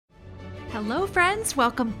Hello, friends.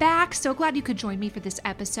 Welcome back. So glad you could join me for this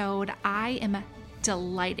episode. I am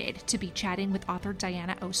delighted to be chatting with author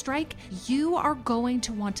Diana Oestreich. You are going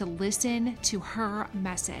to want to listen to her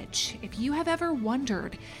message. If you have ever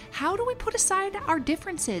wondered, how do we put aside our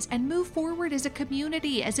differences and move forward as a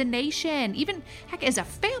community, as a nation, even heck, as a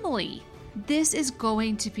family, this is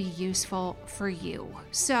going to be useful for you.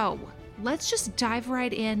 So let's just dive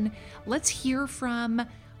right in. Let's hear from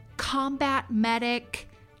combat medic,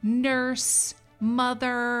 nurse,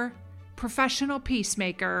 mother, professional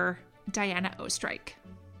peacemaker, Diana Oestreich.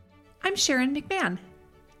 I'm Sharon McMahon,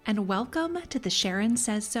 and welcome to the Sharon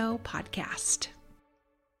Says So podcast.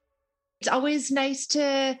 It's always nice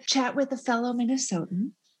to chat with a fellow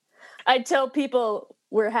Minnesotan. I tell people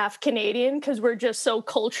we're half Canadian because we're just so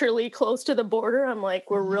culturally close to the border. I'm like,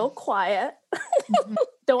 we're real quiet.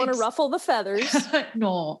 Don't want to ruffle the feathers.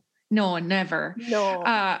 No, never. No.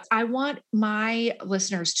 I want my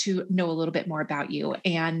listeners to know a little bit more about you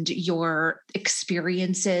and your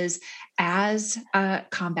experiences as a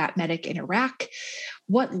combat medic in Iraq.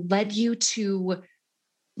 What led you to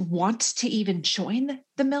want to even join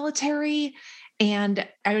the military? And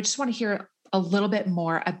I just want to hear a little bit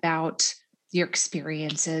more about your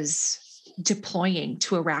experiences deploying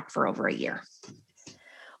to Iraq for over a year.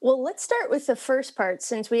 Well, let's start with the first part,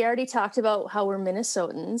 since we already talked about how we're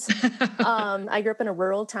Minnesotans. I grew up in a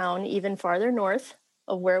rural town, even farther north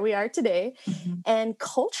of where we are today. Mm-hmm. And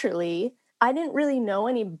culturally, I didn't really know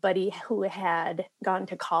anybody who had gone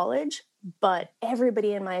to college, but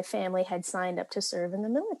everybody in my family had signed up to serve in the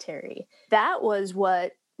military. That was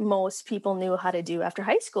what most people knew how to do after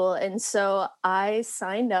high school. And so I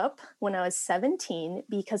signed up when I was 17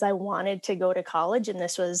 because I wanted to go to college. And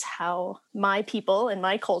this was how my people and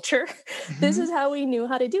my culture, this is how we knew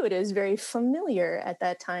how to do it. It was very familiar at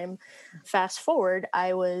that time. Fast forward,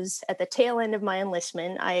 I was at the tail end of my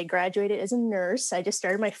enlistment. I graduated as a nurse. I just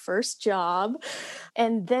started my first job.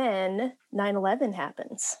 And then 9/11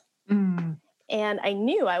 happens. And I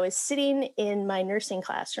knew I was sitting in my nursing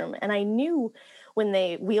classroom, and I knew when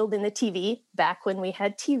they wheeled in the TV, back when we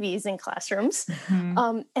had TVs in classrooms,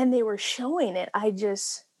 and they were showing it, I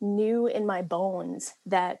just knew in my bones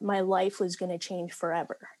that my life was going to change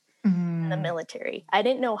forever in the military. I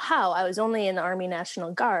didn't know how. I was only in the Army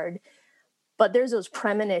National Guard, but there's those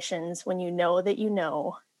premonitions when you know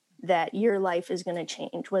that your life is going to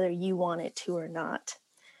change, whether you want it to or not.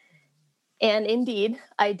 And indeed,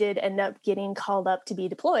 I did end up getting called up to be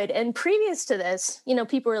deployed. And previous to this,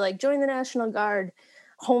 people were like, join the National Guard,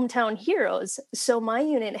 hometown heroes. So my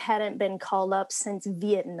unit hadn't been called up since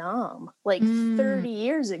Vietnam, 30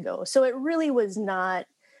 years ago. So it really was not.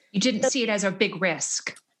 You didn't see it as a big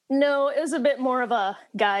risk. No, it was a bit more of a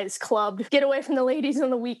guys club. Get away from the ladies on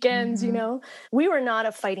the weekends, We were not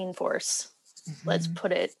a fighting force. Let's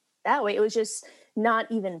put it that way. It was just not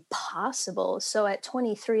even possible. So at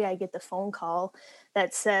 23, I get the phone call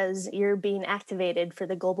that says, you're being activated for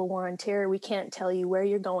the global war on terror. We can't tell you where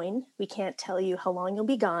you're going. We can't tell you how long you'll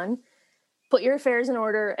be gone. Put your affairs in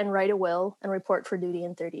order and write a will and report for duty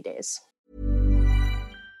in 30 days.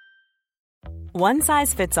 One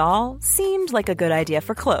size fits all seemed like a good idea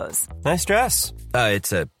for clothes. Nice dress.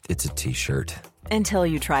 It's a t-shirt. Until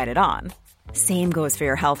you tried it on. Same goes for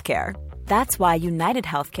your healthcare. That's why United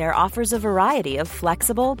Healthcare offers a variety of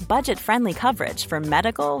flexible, budget-friendly coverage for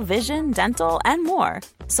medical, vision, dental, and more.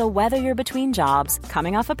 So whether you're between jobs,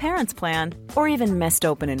 coming off a parent's plan, or even missed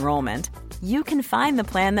open enrollment, you can find the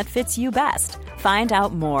plan that fits you best. Find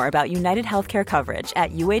out more about United Healthcare coverage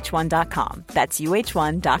at uh1.com. That's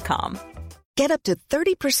uh1.com. Get up to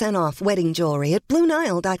 30% off wedding jewelry at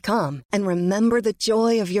BlueNile.com and remember the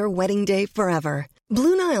joy of your wedding day forever.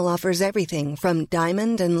 Blue Nile offers everything from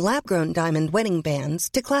diamond and lab-grown diamond wedding bands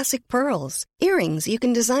to classic pearls, earrings you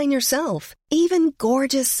can design yourself, even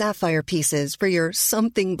gorgeous sapphire pieces for your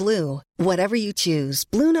something blue. Whatever you choose,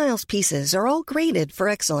 Blue Nile's pieces are all graded for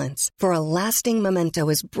excellence, for a lasting memento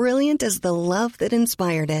as brilliant as the love that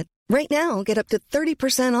inspired it. Right now, get up to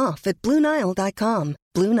 30% off at BlueNile.com.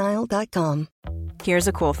 BlueNile.com. Here's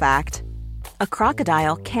a cool fact. A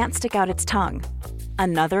crocodile can't stick out its tongue.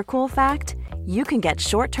 Another cool fact, you can get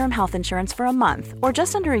short-term health insurance for a month or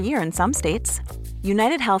just under a year in some states.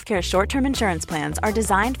 United Healthcare short-term insurance plans are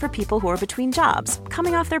designed for people who are between jobs,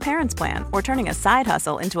 coming off their parents' plan, or turning a side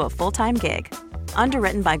hustle into a full-time gig.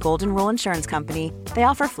 Underwritten by Golden Rule Insurance Company, they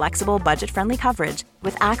offer flexible, budget-friendly coverage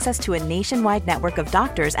with access to a nationwide network of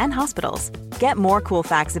doctors and hospitals. Get more cool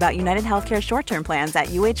facts about United Healthcare short-term plans at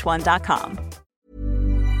uh1.com.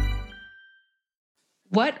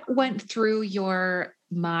 What went through your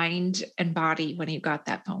mind and body when you got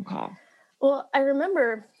that phone call? Well, I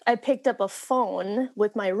remember I picked up a phone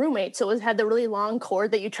with my roommate. So had the really long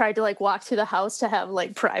cord that you tried to like walk through the house to have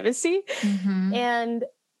like privacy. Mm-hmm. And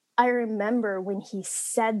I remember when he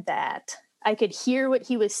said that, I could hear what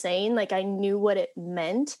he was saying. Like I knew what it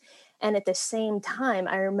meant. And at the same time,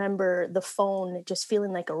 I remember the phone just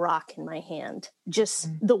feeling like a rock in my hand, just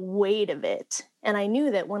the weight of it. And I knew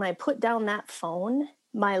that when I put down that phone,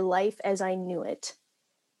 my life as I knew it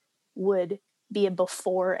would be a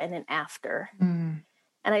before and an after. Mm.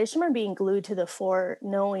 And I just remember being glued to the floor,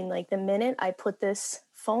 knowing like the minute I put this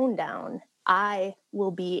phone down, I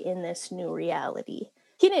will be in this new reality.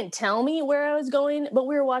 He didn't tell me where I was going, but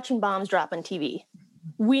we were watching bombs drop on TV.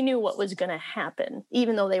 We knew what was going to happen,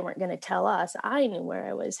 even though they weren't going to tell us. I knew where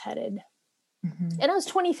I was headed. Mm-hmm. And I was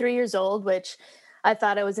 23 years old, which I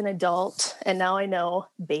thought I was an adult. And now I know,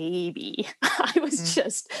 baby, I was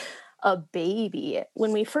just a baby.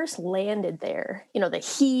 When we first landed there, you know, the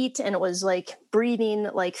heat, and it was like breathing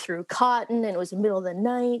like through cotton, and it was the middle of the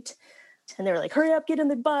night. And they were like, hurry up, get in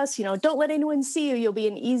the bus, you know, don't let anyone see you. You'll be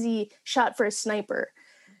an easy shot for a sniper.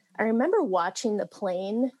 I remember watching the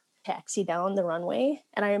plane taxi down the runway.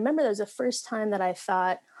 And I remember that was the first time that I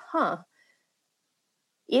thought,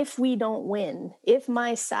 if we don't win, if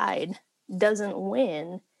my side doesn't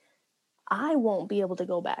win, I won't be able to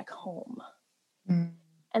go back home. Mm.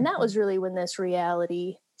 And that was really when this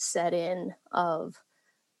reality set in of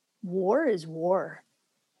war is war.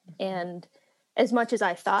 And as much as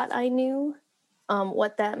I thought I knew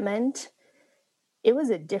what that meant, it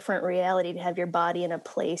was a different reality to have your body in a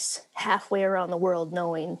place halfway around the world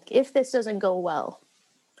knowing if this doesn't go well,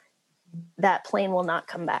 that plane will not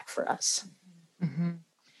come back for us. Mm-hmm.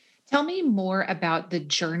 Tell me more about the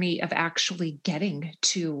journey of actually getting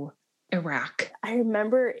to Iraq. I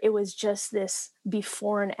remember it was just this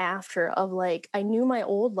before and after of like, I knew my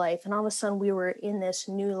old life, and all of a sudden we were in this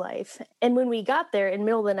new life. And when we got there in the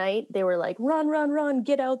middle of the night, they were like, run, run, run,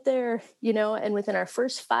 get out there, you know, and within our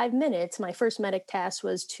first 5 minutes, my first medic task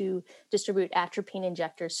was to distribute atropine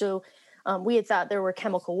injectors. So we had thought there were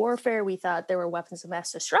chemical warfare. We thought there were weapons of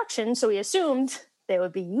mass destruction. So we assumed they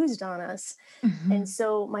would be used on us. Mm-hmm. And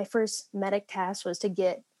so my first medic task was to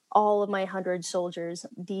get all of my 100 soldiers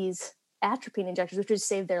these atropine injectors, which would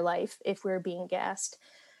save their life if we were being gassed.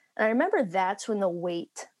 And I remember that's when the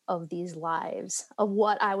weight of these lives, of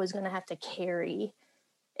what I was going to have to carry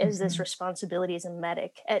as this responsibility as a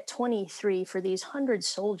medic at 23 for these 100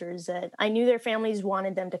 soldiers that I knew their families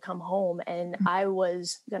wanted them to come home, and I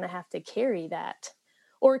was going to have to carry that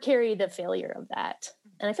or carry the failure of that.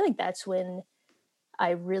 And I feel like that's when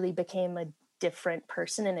I really became a different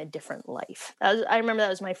person in a different life. I remember that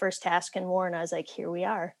was my first task in war, and I was like, here we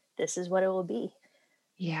are. This is what it will be.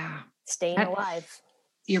 Yeah. Staying alive.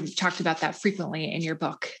 You talked about that frequently in your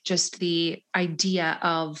book, just the idea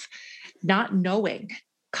of not knowing,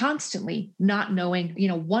 constantly not knowing, you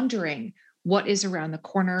know, wondering what is around the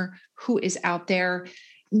corner, who is out there,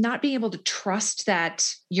 not being able to trust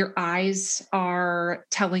that your eyes are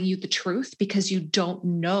telling you the truth because you don't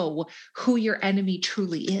know who your enemy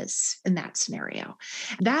truly is in that scenario.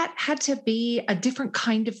 That had to be a different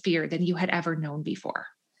kind of fear than you had ever known before.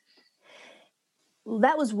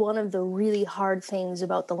 That was one of the really hard things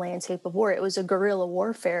about the landscape of war. It was a guerrilla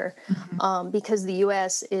warfare because the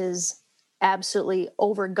U.S. is absolutely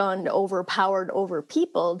overgunned, overpowered,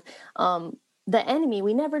 overpeopled. The enemy,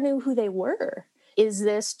 we never knew who they were. Is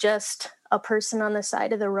this just a person on the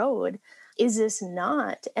side of the road? Is this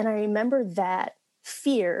not? And I remember that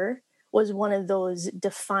fear was one of those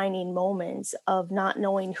defining moments of not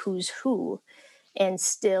knowing who's who, and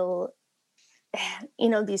still, you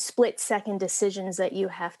know, these split-second decisions that you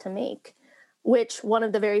have to make, which one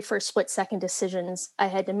of the very first split-second decisions I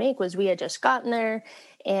had to make was we had just gotten there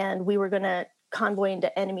and we were going to convoy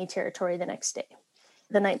into enemy territory the next day.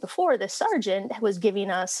 The night before, the sergeant was giving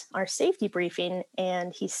us our safety briefing,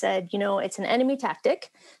 and he said, you know, it's an enemy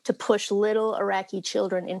tactic to push little Iraqi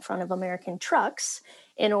children in front of American trucks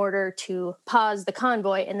in order to pause the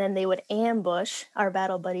convoy, and then they would ambush our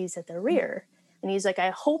battle buddies at the rear. And he's like, I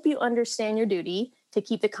hope you understand your duty to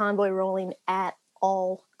keep the convoy rolling at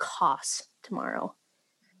all costs tomorrow.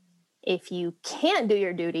 If you can't do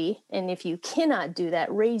your duty, and if you cannot do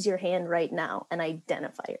that, raise your hand right now and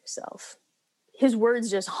identify yourself. His words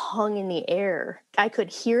just hung in the air. I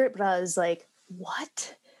could hear it, but I was like,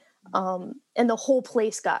 what? And the whole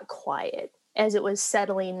place got quiet as it was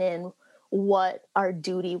settling in what our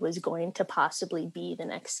duty was going to possibly be the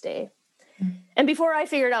next day. And before I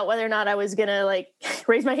figured out whether or not I was going to like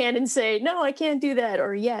raise my hand and say, no, I can't do that,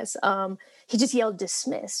 or yes, he just yelled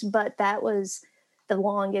dismiss. But that was the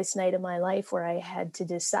longest night of my life where I had to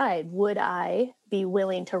decide, would I be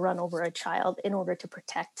willing to run over a child in order to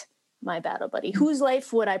protect my battle buddy? Whose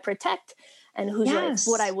life would I protect and whose life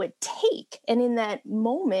would I would take? And in that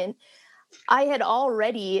moment, I had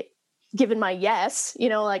already given my yes,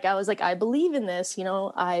 like I was like, I believe in this,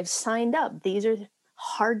 I've signed up. These are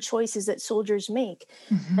hard choices that soldiers make.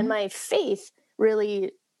 Mm-hmm. And my faith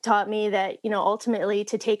really taught me that, ultimately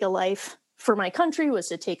to take a life for my country was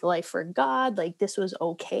to take a life for God. Like this was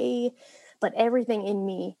okay. But everything in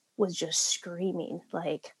me was just screaming,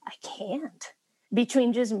 like, I can't.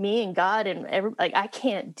 Between just me and God and I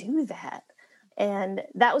can't do that. And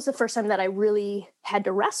that was the first time that I really had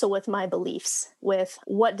to wrestle with my beliefs, with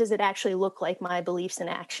what does it actually look like, my beliefs in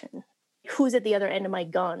action? Who's at the other end of my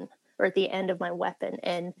gun or at the end of my weapon?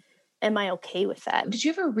 And am I okay with that? Did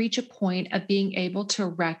you ever reach a point of being able to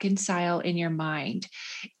reconcile in your mind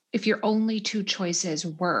if your only two choices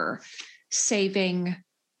were saving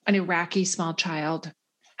an Iraqi small child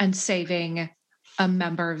and saving a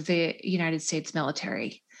member of the United States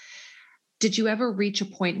military? Did you ever reach a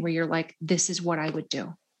point where you're like, this is what I would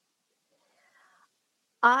do?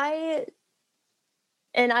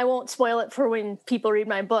 And I won't spoil it for when people read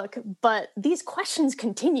my book, but these questions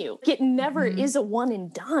continue. It never is a one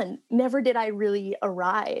and done. Never did I really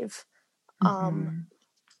arrive.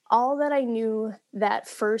 All that I knew that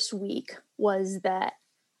first week was that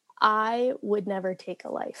I would never take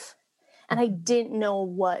a life. And I didn't know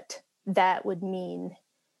what that would mean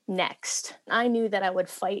next. I knew that I would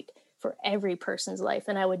fight for every person's life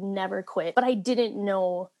and I would never quit, but I didn't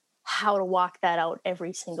know how to walk that out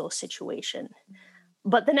every single situation.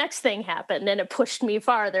 But the next thing happened and it pushed me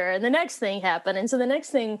farther, and the next thing happened. And so the next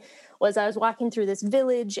thing was I was walking through this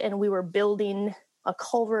village and we were building a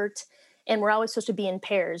culvert, and we're always supposed to be in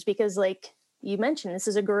pairs because, like you mentioned, this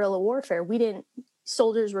is a guerrilla warfare.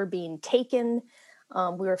 Soldiers were being taken.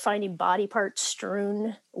 We were finding body parts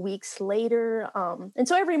strewn weeks later. And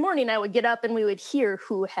so every morning I would get up and we would hear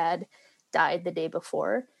who had died the day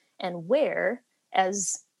before and where,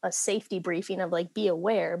 as a safety briefing of like, be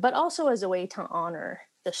aware, but also as a way to honor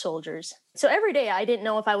the soldiers. So every day I didn't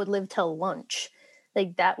know if I would live till lunch.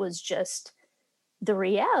 Like that was just the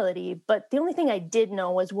reality. But the only thing I did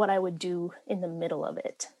know was what I would do in the middle of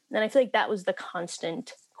it. And I feel like that was the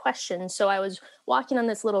constant question. So I was walking on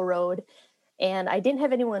this little road and I didn't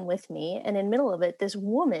have anyone with me. And in the middle of it, this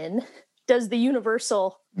woman does the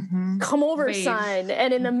universal come over Wave. Sign.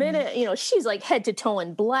 And in a minute, she's like head to toe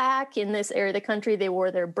in black. In this area of the country, they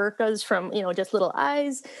wore their burqas from, just little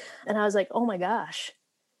eyes. And I was like, oh my gosh,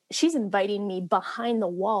 she's inviting me behind the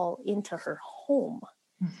wall into her home.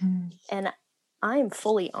 And I'm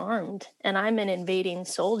fully armed and I'm an invading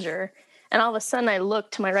soldier. And all of a sudden I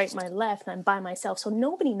look to my right, my left, and I'm by myself. So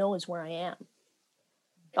nobody knows where I am.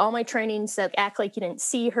 All my training said, act like you didn't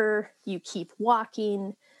see her. You keep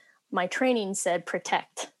walking. My training said,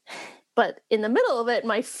 protect. But in the middle of it,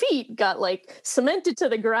 my feet got like cemented to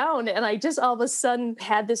the ground. And I just all of a sudden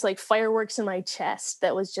had this like fireworks in my chest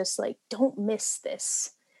that was just like, don't miss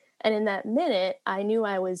this. And in that minute, I knew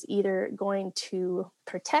I was either going to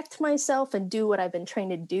protect myself and do what I've been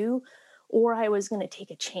trained to do, or I was going to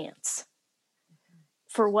take a chance.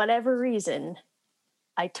 For whatever reason,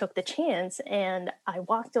 I took the chance and I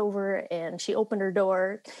walked over and she opened her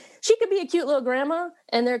door. She could be a cute little grandma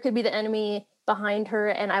and there could be the enemy behind her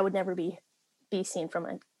and I would never be seen from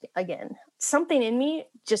it again. Something in me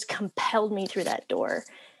just compelled me through that door.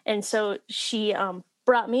 And so she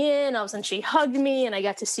brought me in. All of a sudden she hugged me and I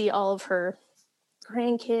got to see all of her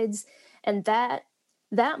grandkids. And that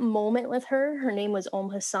moment with her name was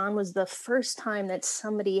Hassan, was the first time that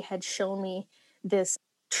somebody had shown me this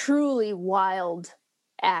truly wild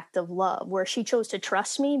act of love where she chose to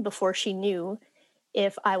trust me before she knew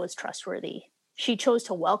if I was trustworthy. She chose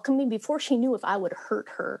to welcome me before she knew if I would hurt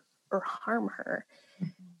her or harm her.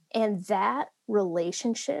 And that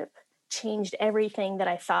relationship changed everything that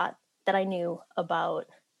I thought that I knew about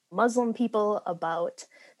Muslim people, about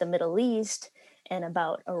the Middle East, and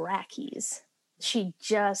about Iraqis. She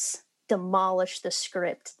just demolished the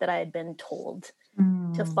script that I had been told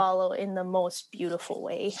to follow in the most beautiful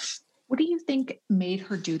way. What do you think made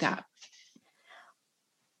her do that?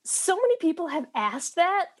 So many people have asked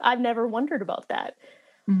that. I've never wondered about that.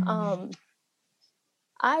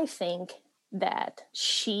 I think that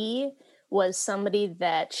she was somebody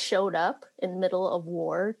that showed up in the middle of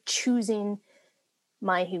war, choosing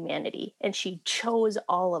my humanity. And she chose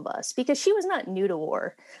all of us because she was not new to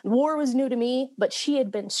war. War was new to me, but she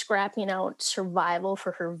had been scrapping out survival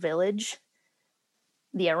for her village.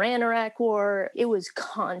 The Iran-Iraq war, it was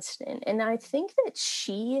constant. And I think that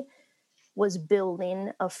she was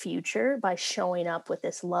building a future by showing up with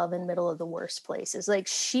this love in middle of the worst places. Like,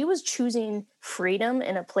 she was choosing freedom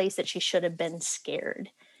in a place that she should have been scared.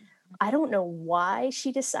 I don't know why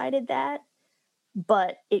she decided that,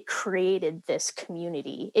 but it created this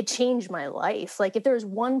community. It changed my life. Like, if there's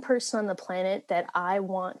one person on the planet that I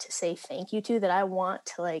want to say thank you to, that I want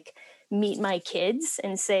to like meet my kids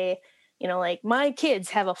and say, you know, like, my kids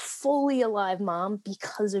have a fully alive mom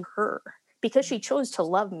because of her, because she chose to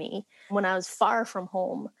love me when I was far from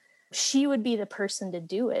home, she would be the person to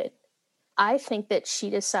do it. I think that she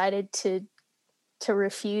decided to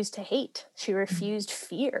refuse to hate. She refused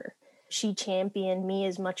fear. She championed me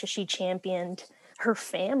as much as she championed her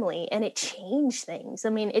family, and it changed things.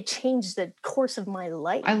 I mean, it changed the course of my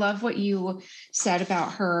life. I love what you said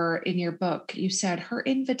about her in your book. You said her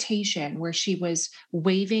invitation, where she was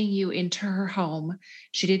waving you into her home.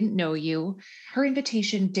 She didn't know you. Her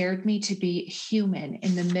invitation dared me to be human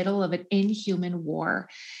in the middle of an inhuman war.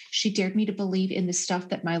 She dared me to believe in the stuff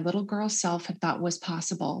that my little girl self had thought was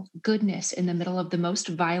possible. Goodness in the middle of the most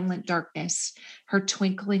violent darkness. Her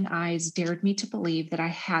twinkling eyes dared me to believe that I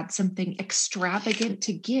had something extravagant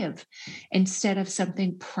to give instead of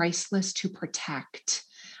something priceless to protect.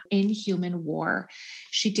 Inhuman war.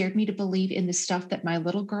 She dared me to believe in the stuff that my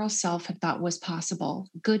little girl self had thought was possible.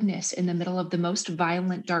 Goodness in the middle of the most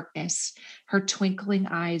violent darkness. Her twinkling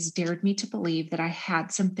eyes dared me to believe that I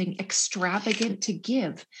had something extravagant to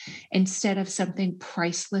give instead of something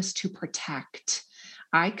priceless to protect.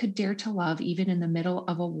 I could dare to love even in the middle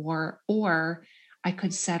of a war, or I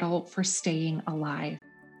could settle for staying alive.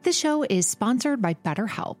 This show is sponsored by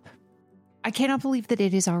BetterHelp. I cannot believe that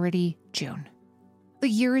it is already June. The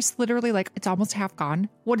year is literally like, it's almost half gone.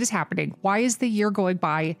 What is happening? Why is the year going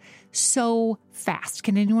by so fast?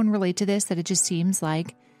 Can anyone relate to this? That it just seems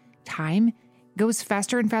like time goes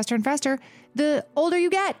faster and faster and faster the older you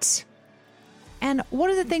get. And one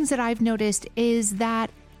of the things that I've noticed is that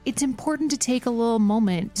it's important to take a little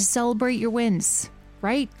moment to celebrate your wins,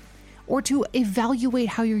 right? Or to evaluate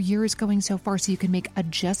how your year is going so far so you can make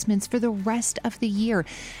adjustments for the rest of the year.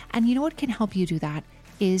 And you know what can help you do that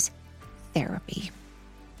is therapy.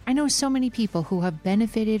 I know so many people who have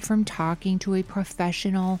benefited from talking to a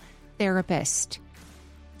professional therapist.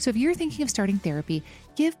 So if you're thinking of starting therapy,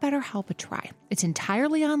 give BetterHelp a try. It's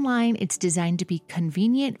entirely online. It's designed to be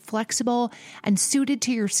convenient, flexible, and suited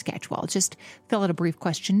to your schedule. Just fill out a brief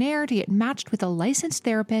questionnaire to get matched with a licensed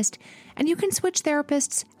therapist, and you can switch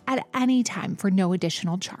therapists at any time for no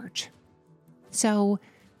additional charge. So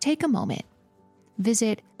take a moment.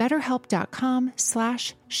 Visit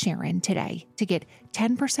BetterHelp.com/Sharon today to get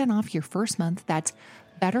 10% off your first month. That's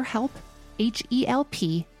BetterHelp,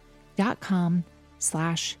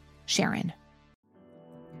 HELP.com/Sharon.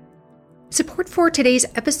 Support for today's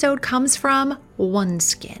episode comes from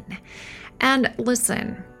OneSkin. And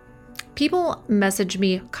listen, people message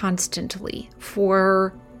me constantly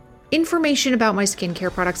for information about my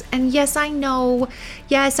skincare products. And yes, I know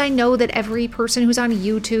that every person who's on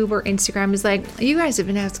YouTube or Instagram is like, you guys have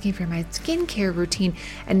been asking for my skincare routine.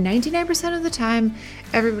 And 99% of the time,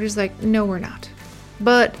 everybody's like, no, we're not.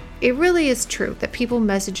 But it really is true that people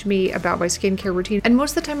message me about my skincare routine. And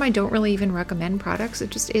most of the time I don't really even recommend products.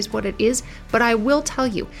 It just is what it is. But I will tell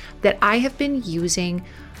you that I have been using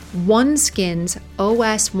OneSkin's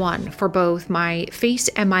OS1 for both my face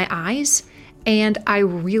and my eyes. And I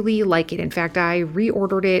really like it. In fact, I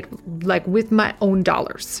reordered it like with my own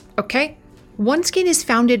dollars. Okay. OneSkin is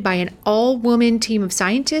founded by an all-woman team of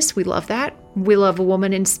scientists. We love that. We love a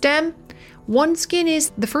woman in STEM. OneSkin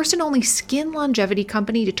is the first and only skin longevity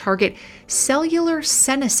company to target cellular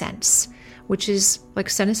senescence, which is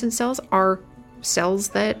like senescent cells are cells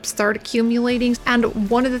that start accumulating.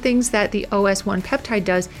 And one of the things that the OS1 peptide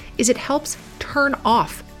does is it helps turn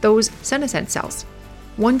off those senescent cells.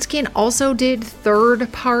 OneSkin also did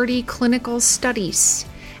third-party clinical studies,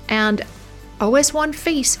 and OS1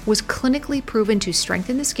 Face was clinically proven to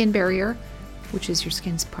strengthen the skin barrier, which is your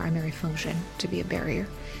skin's primary function to be a barrier,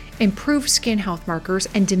 improve skin health markers,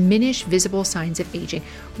 and diminish visible signs of aging.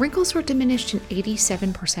 Wrinkles were diminished in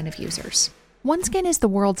 87% of users. OneSkin is the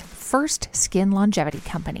world's first skin longevity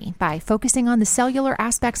company. By focusing on the cellular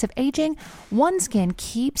aspects of aging, OneSkin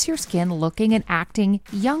keeps your skin looking and acting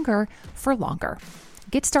younger for longer.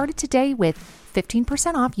 Get started today with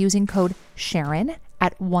 15% off using code Sharon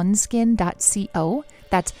at oneskin.co.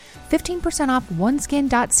 That's 15% off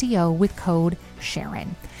oneskin.co with code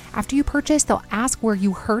Sharon. After you purchase, they'll ask where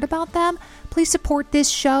you heard about them. Please support this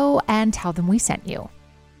show and tell them we sent you.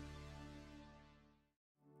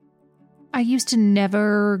 I used to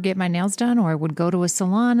never get my nails done, or I would go to a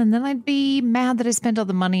salon and then I'd be mad that I spent all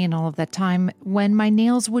the money and all of that time when my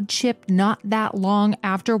nails would chip not that long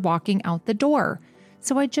after walking out the door.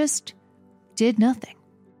 So I just did nothing.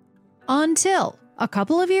 Until a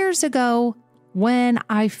couple of years ago when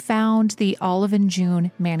I found the Olive &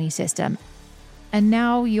 June Mani System. And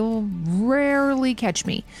now you'll rarely catch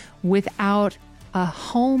me without a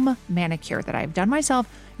home manicure that I've done myself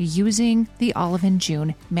using the Olive &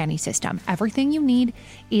 June Mani System. Everything you need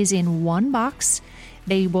is in one box.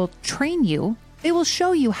 They will train you. They will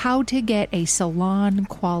show you how to get a salon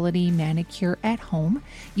quality manicure at home.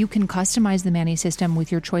 You can customize the Mani System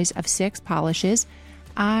with your choice of 6 polishes.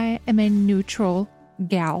 I am a neutral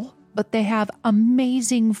gal, but they have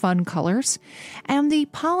amazing fun colors. And the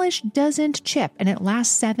polish doesn't chip, and it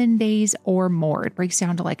lasts 7 days or more. It breaks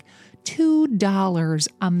down to like $2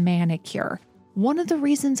 a manicure. One of the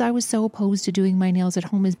reasons I was so opposed to doing my nails at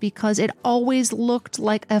home is because it always looked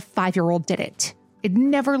like a 5-year-old did it. It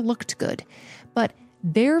never looked good. But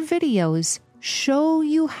their videos show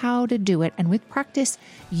you how to do it, and with practice,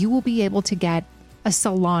 you will be able to get a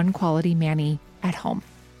salon quality mani at home.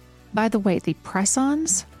 By the way, the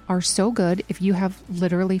press-ons are so good. If you have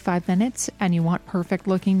literally 5 minutes and you want perfect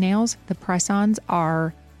looking nails, the press-ons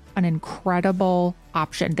are an incredible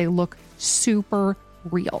option. They look super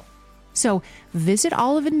real. So visit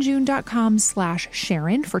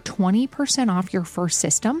oliveandjune.com/Sharon for 20% off your first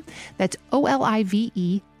system. That's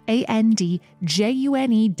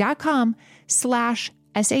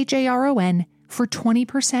oliveandjune.com/SHARON for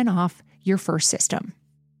 20% off your first system.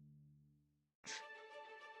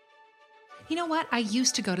 You know what? I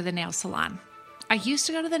used to go to the nail salon. And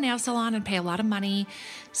pay a lot of money,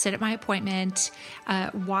 sit at my appointment,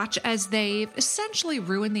 watch as they essentially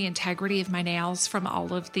ruin the integrity of my nails from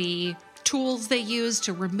all of the tools they use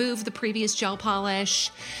to remove the previous gel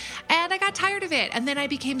polish. And I got tired of it. And then I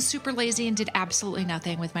became super lazy and did absolutely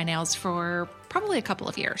nothing with my nails for probably a couple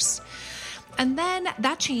of years. And then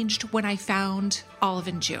that changed when I found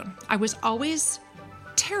Olive & June. I was always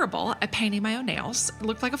terrible at painting my own nails. It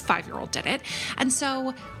looked like a 5-year-old did it. And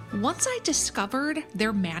so once I discovered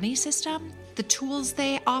their Mani System, the tools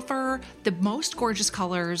they offer, the most gorgeous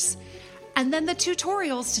colors, and then the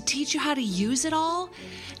tutorials to teach you how to use it all,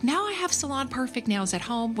 now I have salon perfect nails at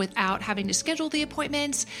home without having to schedule the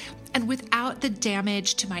appointments and without the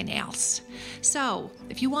damage to my nails. So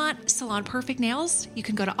if you want salon perfect nails, you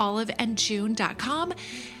can go to oliveandjune.com,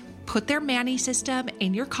 put their Mani System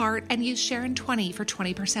in your cart, and use Sharon20 for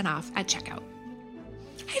 20% off at checkout.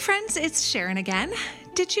 Hey friends, it's Sharon again.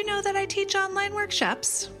 Did you know that I teach online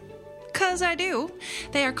workshops? 'Cause I do.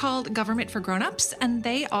 They are called Government for Grownups, and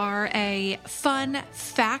they are a fun,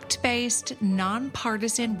 fact-based,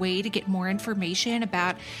 nonpartisan way to get more information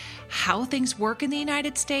about how things work in the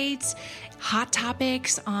United States, hot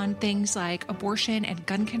topics on things like abortion and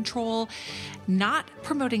gun control, not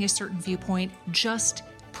promoting a certain viewpoint, just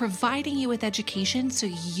providing you with education so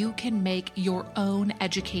you can make your own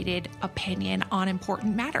educated opinion on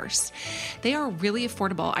important matters. They are really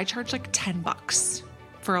affordable. I charge like $10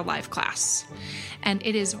 for a live class, and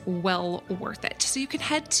it is well worth it. So you can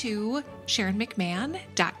head to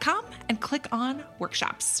SharonMcMahon.com and click on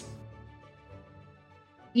workshops.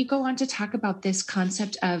 You go on to talk about this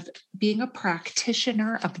concept of being a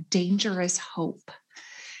practitioner of dangerous hope.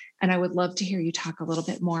 And I would love to hear you talk a little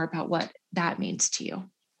bit more about what that means to you.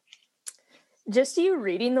 Just you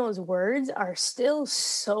reading those words are still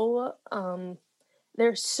so,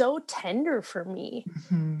 they're so tender for me,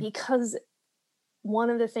 because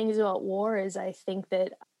one of the things about war is I think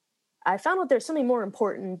that I found out there's something more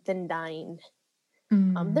important than dying.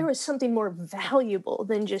 There was something more valuable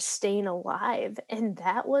than just staying alive. And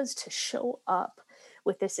that was to show up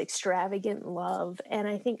with this extravagant love. And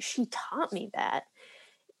I think she taught me that.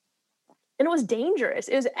 And it was dangerous.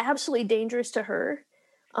 It was absolutely dangerous to her.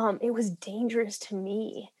 It was dangerous to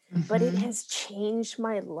me, but it has changed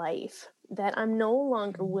my life, that I'm no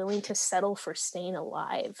longer willing to settle for staying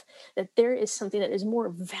alive, that there is something that is more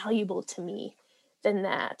valuable to me than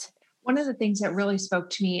that. One of the things that really spoke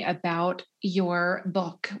to me about your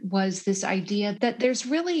book was this idea that there's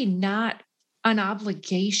really not an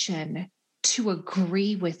obligation to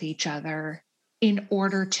agree with each other in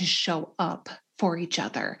order to show up for each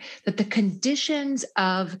other, that the conditions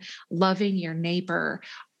of loving your neighbor,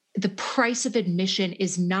 the price of admission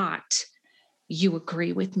is not you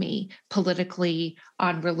agree with me politically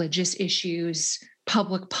on religious issues,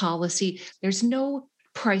 public policy. There's no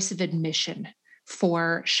price of admission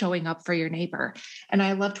for showing up for your neighbor. And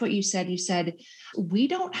I loved what you said. You said, we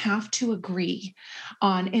don't have to agree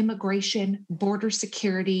on immigration, border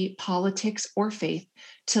security, politics, or faith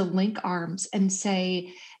to link arms and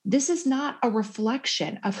say, this is not a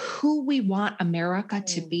reflection of who we want America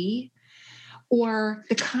to be or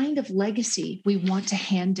the kind of legacy we want to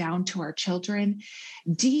hand down to our children.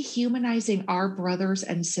 Dehumanizing our brothers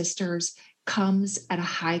and sisters comes at a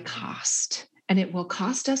high cost. And it will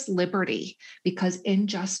cost us liberty because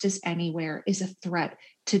injustice anywhere is a threat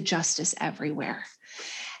to justice everywhere.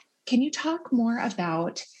 Can you talk more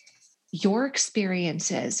about your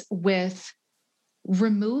experiences with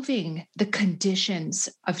removing the conditions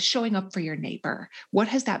of showing up for your neighbor? What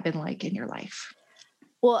has that been like in your life?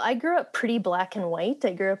 Well, I grew up pretty black and white.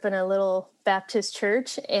 I grew up in a little Baptist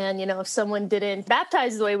church. And, if someone didn't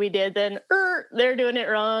baptize the way we did, then they're doing it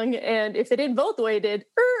wrong. And if they didn't vote the way we did,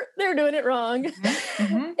 they're doing it wrong.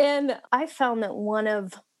 Mm-hmm. And I found that one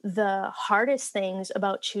of the hardest things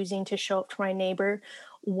about choosing to show up to my neighbor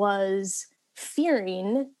was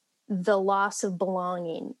fearing the loss of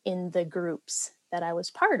belonging in the groups that I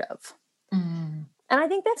was part of. Mm. And I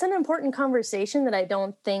think that's an important conversation that I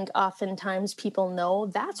don't think oftentimes people know.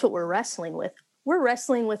 That's what we're wrestling with. We're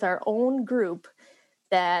wrestling with our own group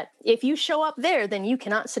that if you show up there, then you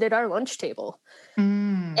cannot sit at our lunch table.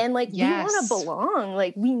 And we want to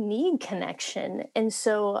belong, we need connection. And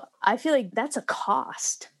so I feel like that's a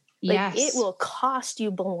cost. It will cost you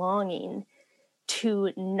belonging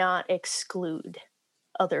to not exclude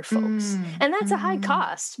other folks. And that's a high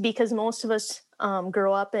cost because most of us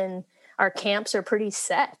grow up and our camps are pretty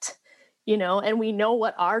set, and we know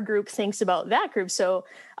what our group thinks about that group. So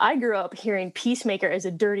I grew up hearing peacemaker as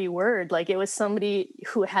a dirty word. It was somebody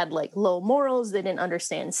who had low morals. They didn't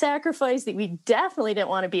understand sacrifice. That we definitely didn't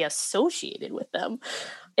want to be associated with them.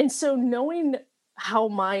 And so knowing how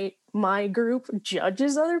my group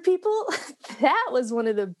judges other people, that was one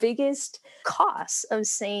of the biggest costs of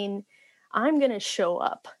saying, I'm going to show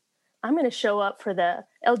up. I'm going to show up for the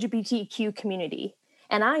LGBTQ community.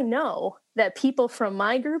 And I know that people from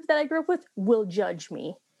my group that I grew up with will judge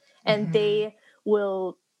me and they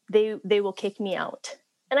will kick me out.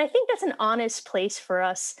 And I think that's an honest place for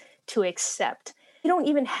us to accept. You don't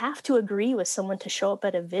even have to agree with someone to show up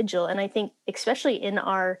at a vigil. And I think especially in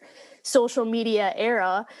our social media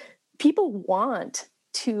era, people want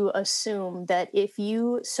to assume that if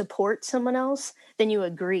you support someone else, then you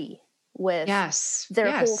agree with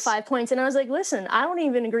their whole 5 points. And I was like, listen, I don't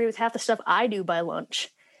even agree with half the stuff I do by lunch.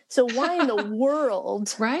 So why in the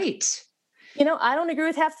world? Right. I don't agree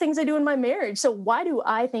with half the things I do in my marriage. So why do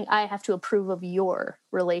I think I have to approve of your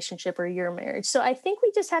relationship or your marriage? So I think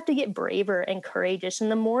we just have to get braver and courageous.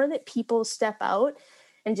 And the more that people step out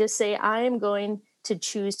and just say, I am going to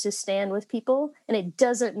choose to stand with people. And it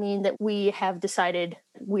doesn't mean that we have decided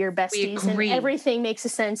we're besties and everything makes a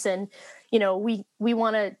sense. And, we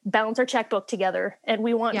want to balance our checkbook together and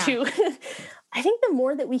we want to, I think the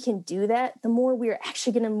more that we can do that, the more we're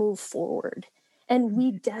actually going to move forward. And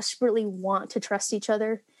we desperately want to trust each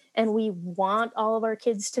other. And we want all of our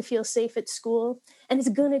kids to feel safe at school. And it's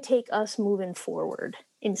going to take us moving forward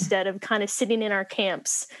instead of kind of sitting in our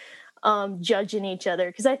camps, judging each other.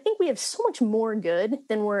 Because I think we have so much more good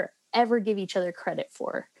than we'll ever give each other credit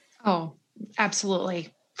for. Oh,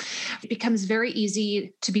 absolutely. It becomes very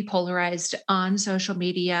easy to be polarized on social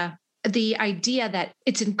media. The idea that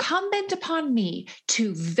it's incumbent upon me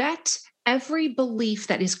to vet every belief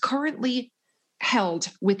that is currently held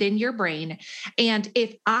within your brain. And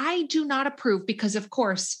if I do not approve, because of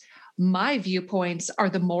course, my viewpoints are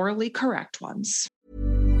the morally correct ones.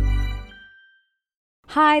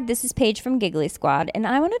 Hi, this is Paige from Giggly Squad, and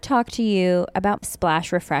I want to talk to you about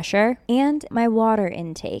Splash Refresher and my water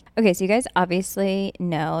intake. Okay, so you guys obviously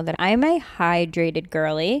know that I'm a hydrated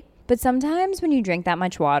girly, but sometimes when you drink that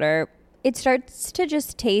much water, it starts to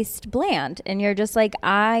just taste bland, and you're just like,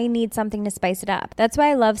 I need something to spice it up. That's why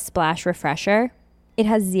I love Splash Refresher. It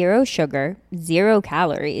has 0 sugar, 0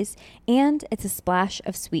 calories, and it's a splash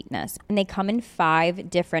of sweetness. And they come in 5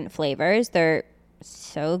 different flavors. They're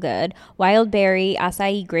so good. Wild berry,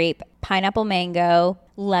 acai grape, pineapple mango,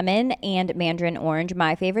 lemon, and mandarin orange.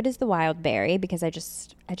 My favorite is the wild berry because I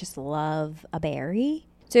just love a berry.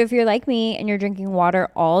 So if you're like me and you're drinking water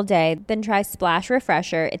all day, then try Splash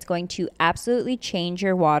Refresher. It's going to absolutely change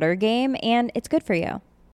your water game and it's good for you.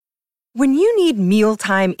 When you need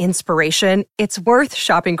mealtime inspiration, it's worth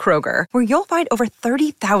shopping Kroger, where you'll find over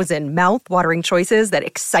 30,000 mouth-watering choices that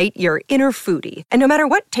excite your inner foodie. And no matter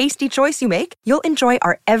what tasty choice you make, you'll enjoy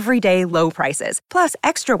our everyday low prices, plus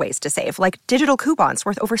extra ways to save, like digital coupons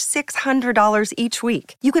worth over $600 each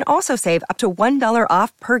week. You can also save up to $1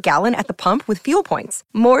 off per gallon at the pump with fuel points.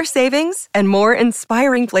 More savings and more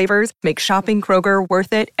inspiring flavors make shopping Kroger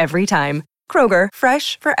worth it every time. Kroger,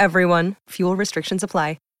 fresh for everyone. Fuel restrictions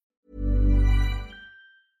apply.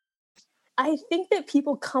 I think that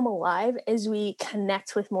people come alive as we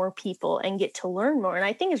connect with more people and get to learn more. And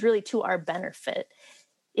I think it's really to our benefit.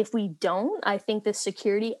 If we don't, I think the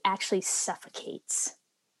security actually suffocates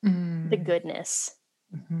the goodness,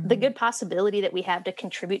 the good possibility that we have to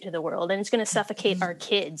contribute to the world. And it's going to suffocate our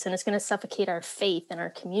kids, and it's going to suffocate our faith and our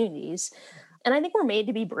communities. And I think we're made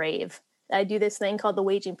to be brave. I do this thing called the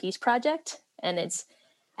Waging Peace Project, and it's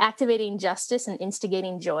activating justice and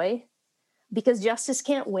instigating joy, because justice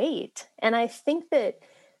can't wait. And I think that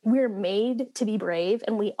we're made to be brave,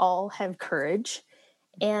 and we all have courage.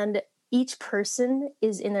 And each person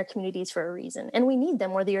is in their communities for a reason. And we need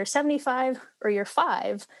them, whether you're 75 or you're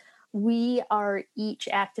 5. We are each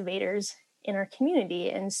activators in our community.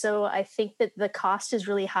 And so I think that the cost is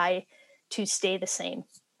really high to stay the same.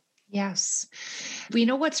 Yes. We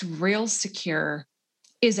know what's real secure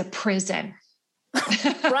is a prison.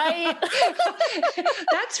 Right.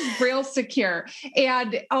 That's real secure.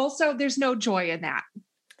 And also there's no joy in that.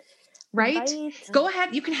 Right? Go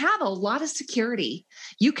ahead. You can have a lot of security.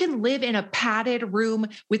 You can live in a padded room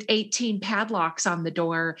with 18 padlocks on the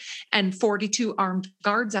door and 42 armed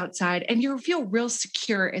guards outside, and you feel real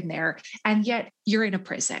secure in there. And yet you're in a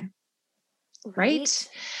prison. Right?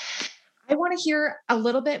 I want to hear a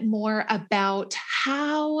little bit more about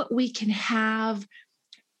how we can have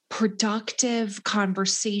productive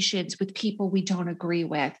conversations with people we don't agree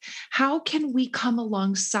with. How can we come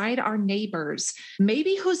alongside our neighbors,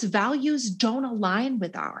 maybe whose values don't align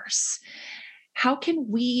with ours? How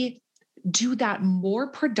can we do that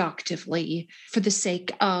more productively for the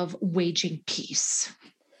sake of waging peace?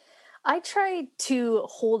 I try to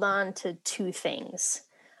hold on to 2 things,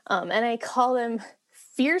 and I call them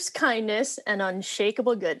fierce kindness and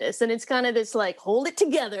unshakable goodness. And it's kind of this like, hold it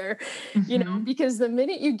together, you know, because the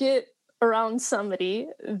minute you get around somebody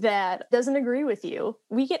that doesn't agree with you,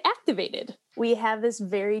 we get activated. We have this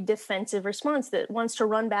very defensive response that wants to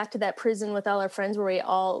run back to that prison with all our friends where we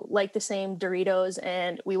all like the same Doritos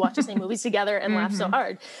and we watch the same movies together and laugh so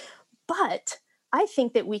hard. But I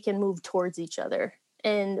think that we can move towards each other.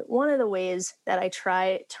 And one of the ways that I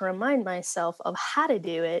try to remind myself of how to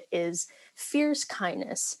do it is fierce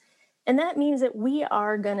kindness. And that means that we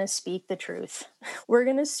are going to speak the truth. We're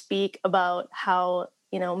going to speak about how,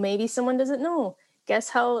 you know, maybe someone doesn't know. Guess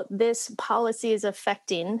how this policy is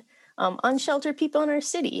affecting unsheltered people in our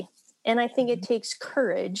city. And I think it takes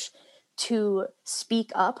courage to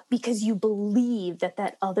speak up because you believe that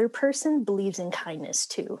that other person believes in kindness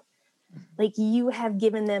too. Like you have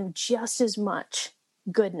given them just as much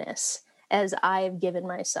goodness as I've given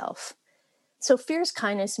myself. So fierce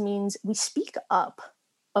kindness means we speak up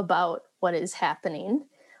about what is happening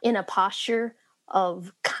in a posture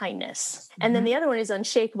of kindness. And then the other one is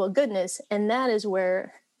unshakable goodness. And that is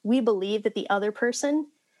where we believe that the other person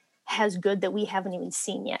has good that we haven't even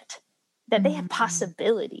seen yet, that they have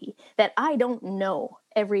possibility, that I don't know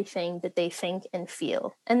everything that they think and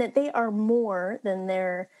feel, and that they are more than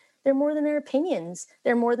they're more than their opinions.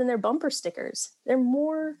 They're more than their bumper stickers. They're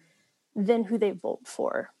more than who they vote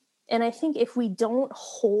for. And I think if we don't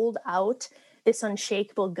hold out this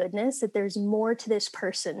unshakable goodness, that there's more to this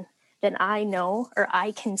person than I know or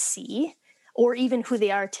I can see, or even who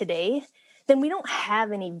they are today, then we don't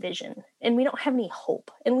have any vision and we don't have any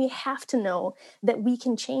hope. And we have to know that we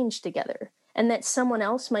can change together and that someone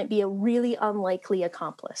else might be a really unlikely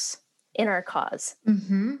accomplice in our cause.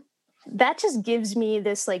 That just gives me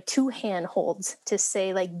this like 2 handholds to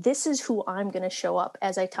say, like, this is who I'm going to show up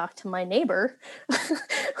as I talk to my neighbor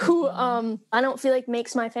who I don't feel like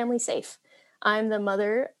makes my family safe. I'm the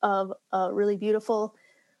mother of a really beautiful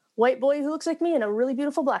white boy who looks like me and a really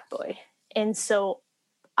beautiful black boy. And so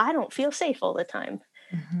I don't feel safe all the time.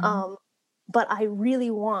 But I really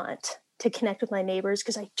want to connect with my neighbors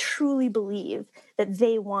because I truly believe that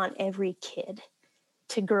they want every kid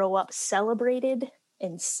to grow up celebrated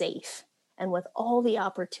and safe and with all the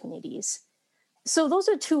opportunities. So those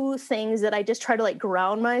are 2 things that I just try to like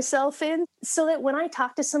ground myself in so that when I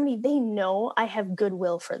talk to somebody, they know I have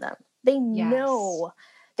goodwill for them. They know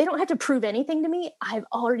they don't have to prove anything to me. I've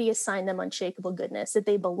already assigned them unshakable goodness, that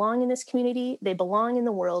they belong in this community, they belong in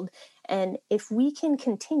the world. And if we can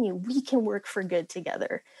continue, we can work for good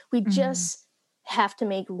together. We just have to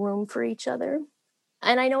make room for each other.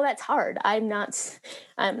 And I know that's hard. I'm not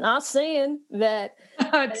saying that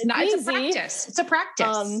it's a practice. It's a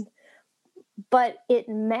practice. But it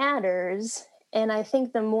matters. And I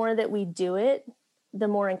think the more that we do it, the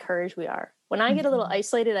more encouraged we are. When I get a little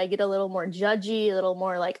isolated, I get a little more judgy, a little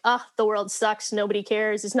more like, the world sucks. Nobody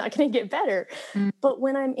cares. It's not going to get better. But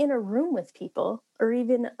when I'm in a room with people or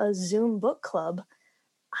even a Zoom book club,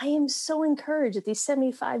 I am so encouraged that these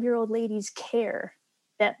 75-year-old ladies care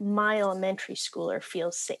that my elementary schooler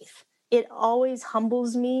feels safe. It always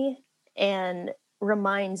humbles me and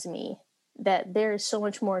reminds me that there is so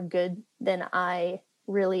much more good than I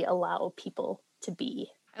really allow people to be.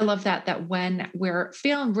 I love that when we're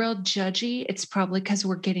feeling real judgy, it's probably because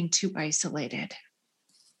we're getting too isolated.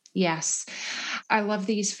 Yes. I love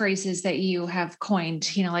these phrases that you have coined,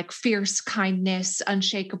 like fierce kindness,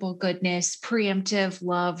 unshakable goodness, preemptive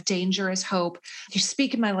love, dangerous hope. You're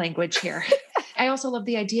speaking my language here. I also love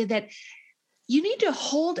the idea that you need to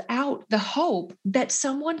hold out the hope that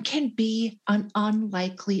someone can be an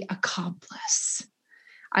unlikely accomplice.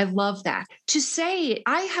 I love that. To say,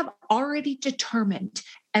 I have already determined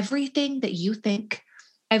everything that you think,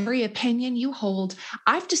 every opinion you hold,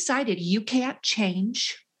 I've decided you can't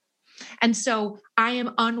change. And so I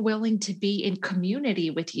am unwilling to be in community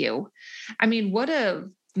with you. I mean, what a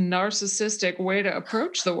narcissistic way to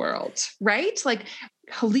approach the world, right? Like,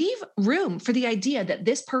 leave room for the idea that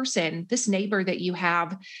this person, this neighbor that you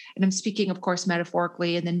have, and I'm speaking, of course,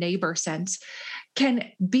 metaphorically in the neighbor sense,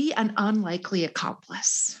 can be an unlikely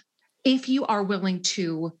accomplice. If you are willing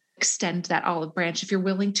to extend that olive branch, if you're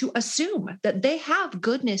willing to assume that they have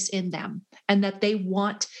goodness in them and that they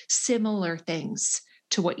want similar things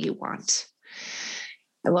to what you want.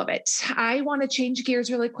 I love it. I want to change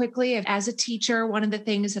gears really quickly. As a teacher, one of the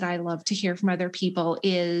things that I love to hear from other people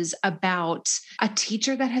is about a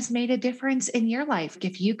teacher that has made a difference in your life.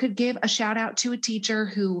 If you could give a shout out to a teacher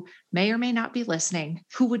who may or may not be listening,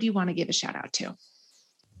 who would you want to give a shout out to?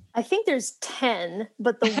 I think there's 10,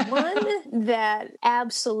 but the one that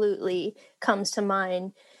absolutely comes to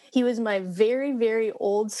mind, he was my very, very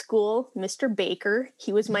old school Mr. Baker.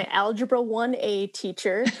 He was my Algebra 1A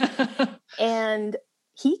teacher. And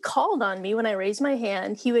he called on me when I raised my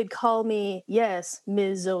hand. He would call me, yes,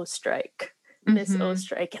 Ms. Ostrike, Miss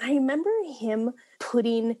Ostrike. And I remember him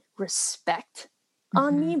putting respect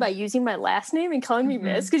on me by using my last name and calling me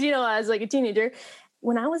Miss, because, I was like a teenager.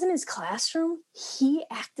 When I was in his classroom, he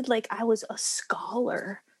acted like I was a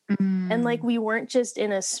scholar. And like we weren't just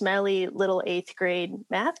in a smelly little 8th grade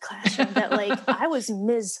math classroom, that like I was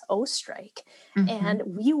Ms. Ostrike and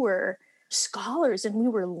we were scholars and we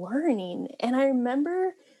were learning. And I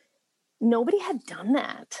remember nobody had done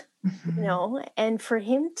that, and for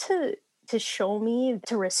him to show me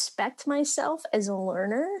to respect myself as a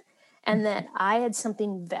learner and that I had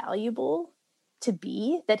something valuable to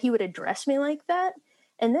be, that he would address me like that.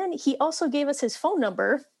 And then he also gave us his phone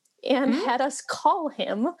number and had us call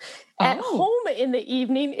him at home in the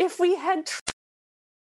evening if we had